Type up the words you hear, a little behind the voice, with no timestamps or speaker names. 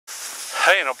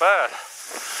Hey, not bad.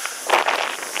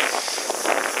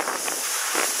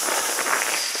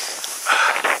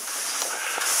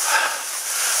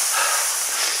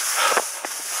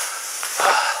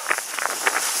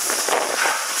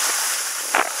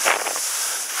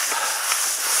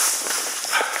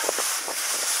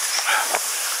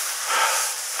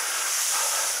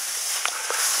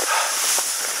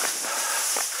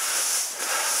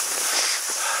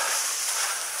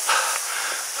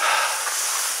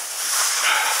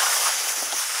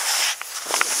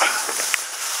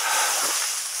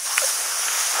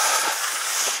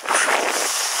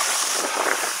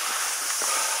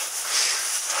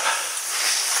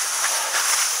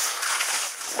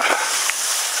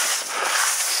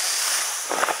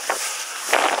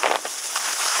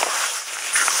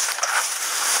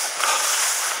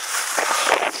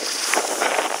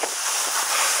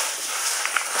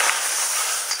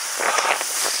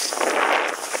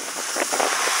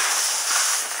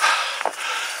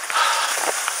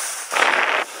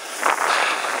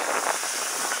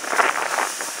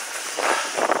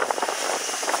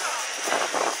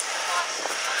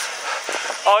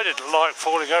 I didn't like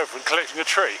falling over and collecting a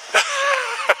tree.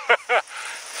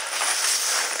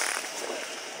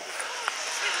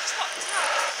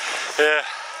 Yeah,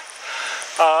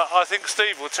 I think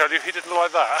Steve will tell you he didn't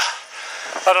like that.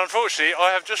 And unfortunately,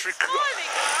 I have just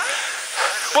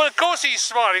well, of course he's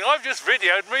smiling. I've just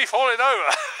videoed me falling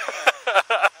over.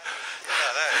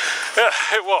 Yeah,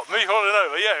 it was me falling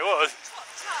over. Yeah, it was.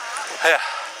 Yeah.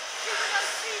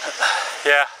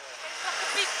 Yeah.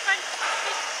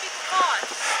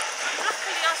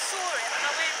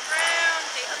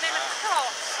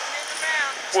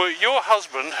 Well, your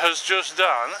husband has just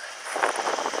done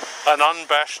an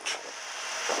unbashed,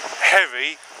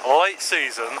 heavy, late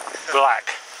season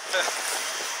black.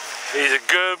 He's a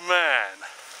good man.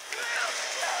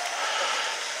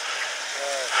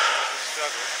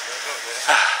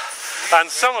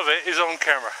 And some of it is on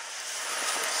camera.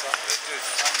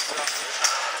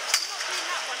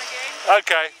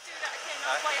 Okay.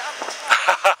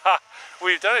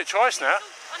 We've done it twice now.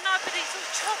 I know, but it's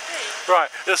all choppy. Right,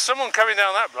 there's someone coming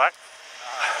down that black.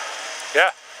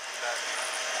 Yeah.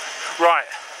 Right.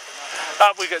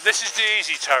 Up we go. This is the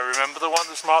easy toe, remember? The one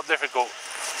that's marked difficult.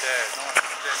 Yeah,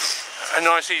 nice. A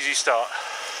nice easy start.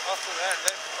 After that,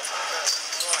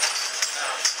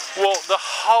 well, the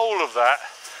whole of that.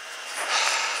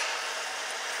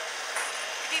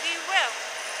 Did you do well?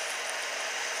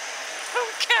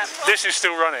 On camera. This is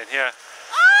still running, yeah.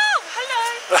 Oh,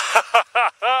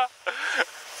 hello.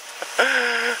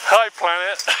 Hi,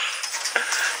 planet.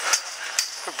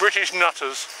 British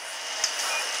nutters.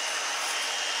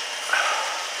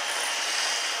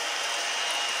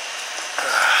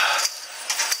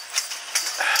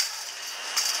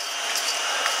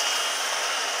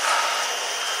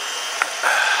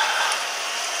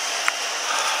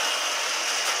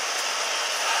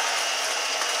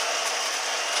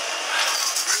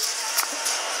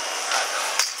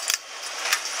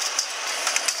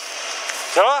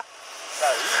 Ça va?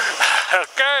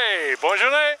 Ok, bonne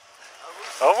journée.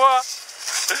 Au revoir.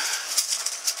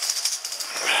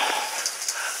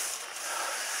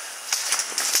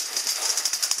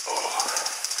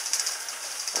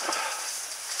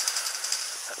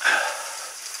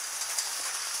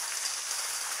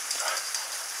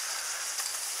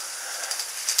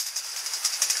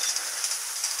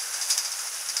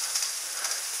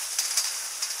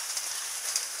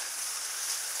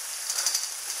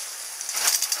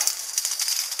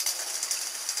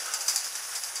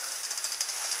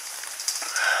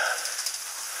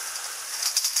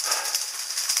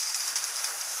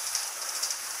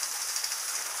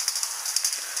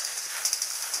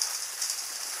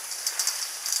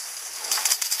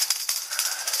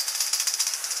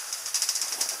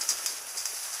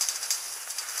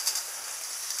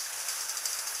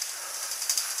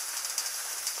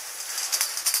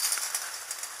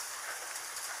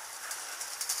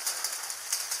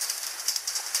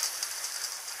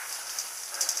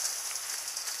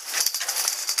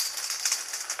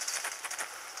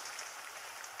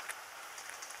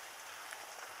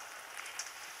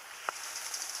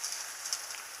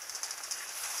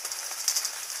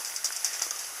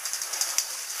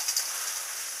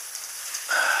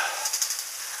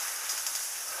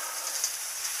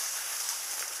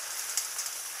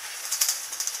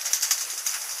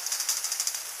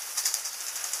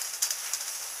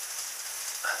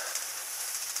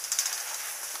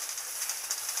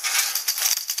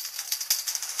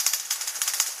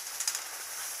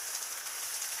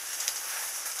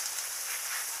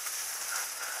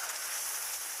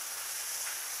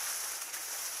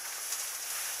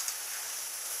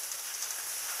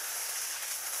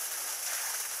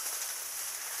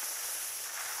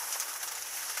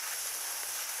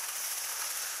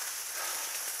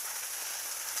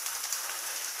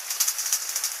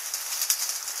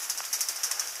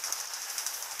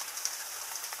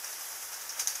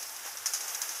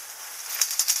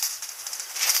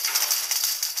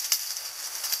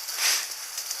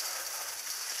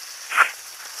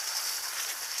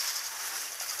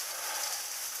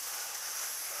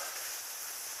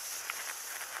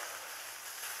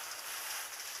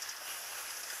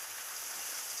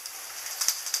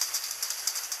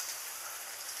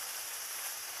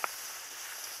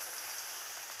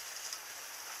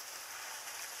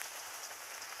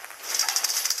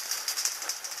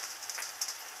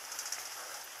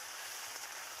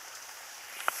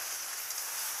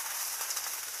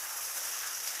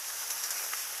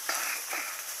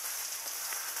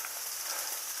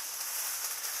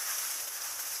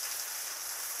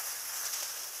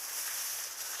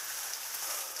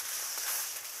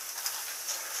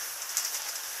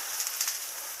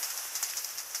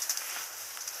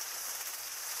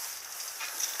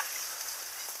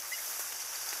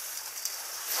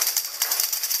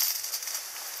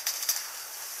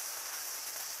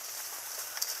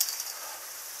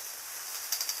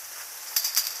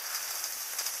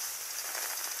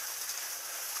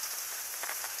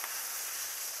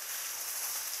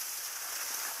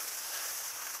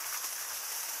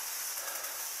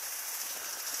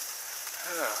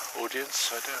 Audience,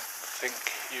 I don't think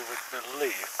you would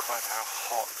believe quite how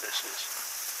hot this is.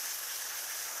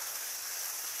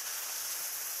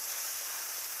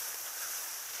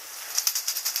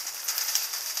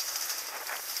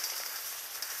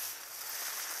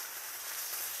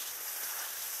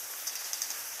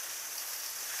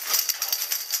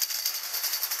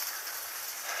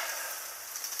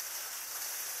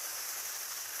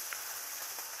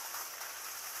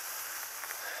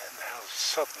 And how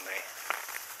suddenly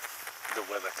the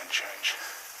weather can change.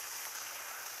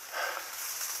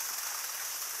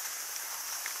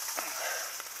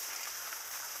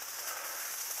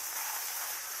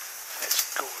 It's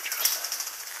gorgeous.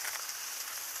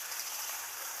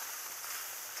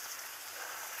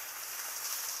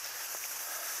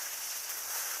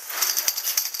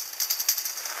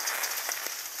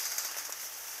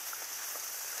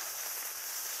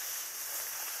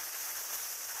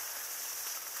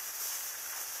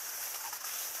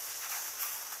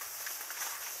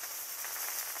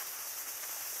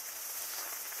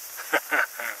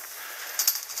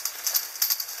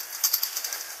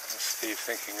 Steve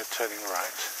thinking of turning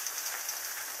right.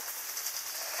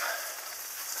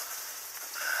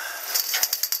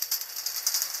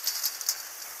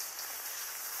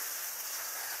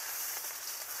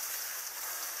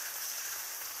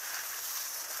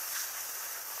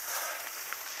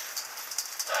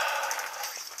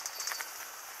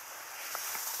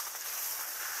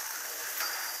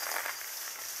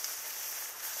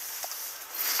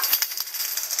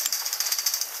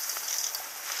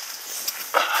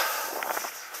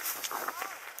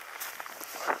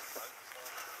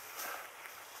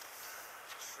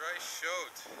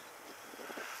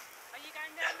 Are you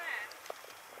going down there?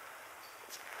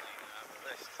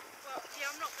 Well, yeah,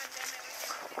 I'm not going down there with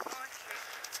him because it's my trip.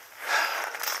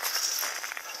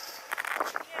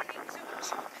 Yeah, and it was all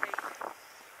choppy.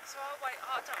 So I'll wait.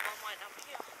 I don't mind waiting up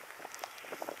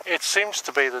here. It seems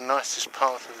to be the nicest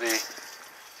part of the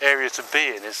area to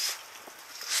be in is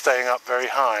staying up very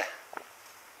high.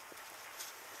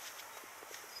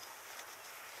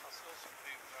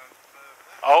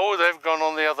 Oh, they've gone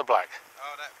on the other black.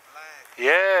 Oh, that black.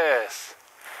 Yes.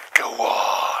 Go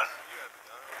on.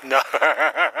 No.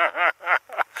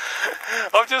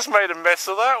 I've just made a mess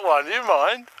of that one. You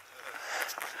mind?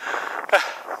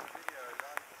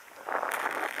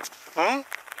 Hmm? You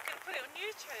can put it on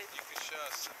YouTube. You can show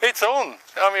us. It's on.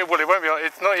 I mean, well, it won't be on.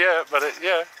 It's not yet, but it,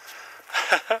 yeah.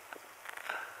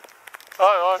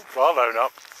 I'll own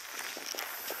up.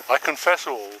 I confess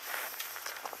all.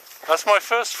 That's my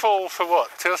first fall for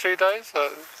what, 2 or 3 days?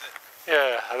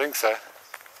 Yeah, I think so.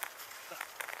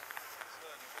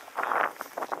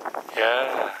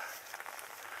 Yeah.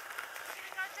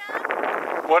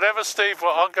 Whatever Steve,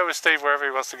 well, I'll go with Steve wherever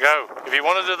he wants to go. If you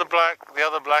want to do the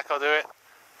other black, I'll do it.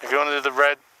 If you want to do the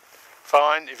red,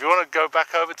 fine. If you want to go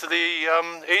back over to the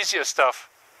easier stuff.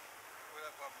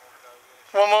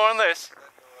 We'll have one more go. One more on this?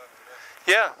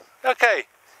 Yeah, okay.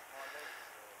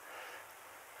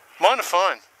 Mine are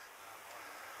fine.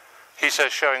 He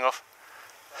says, showing off.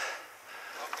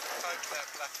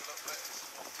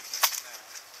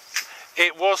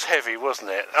 It was heavy, wasn't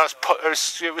it?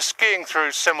 It was skiing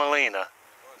through Semolina.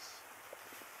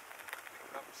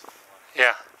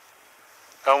 Yeah.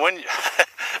 And when,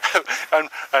 and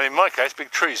in my case, big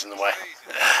trees in the way.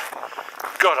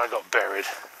 God, I got buried.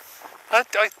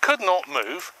 I could not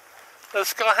move. I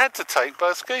had to take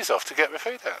both skis off to get my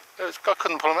feet out. I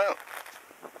couldn't pull them out.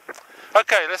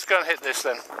 Okay, let's go and hit this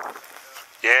then.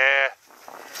 Yeah.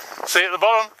 See you at the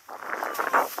bottom.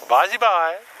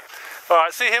 Bye-bye.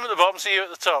 Alright, see him at the bottom, see you at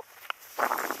the top.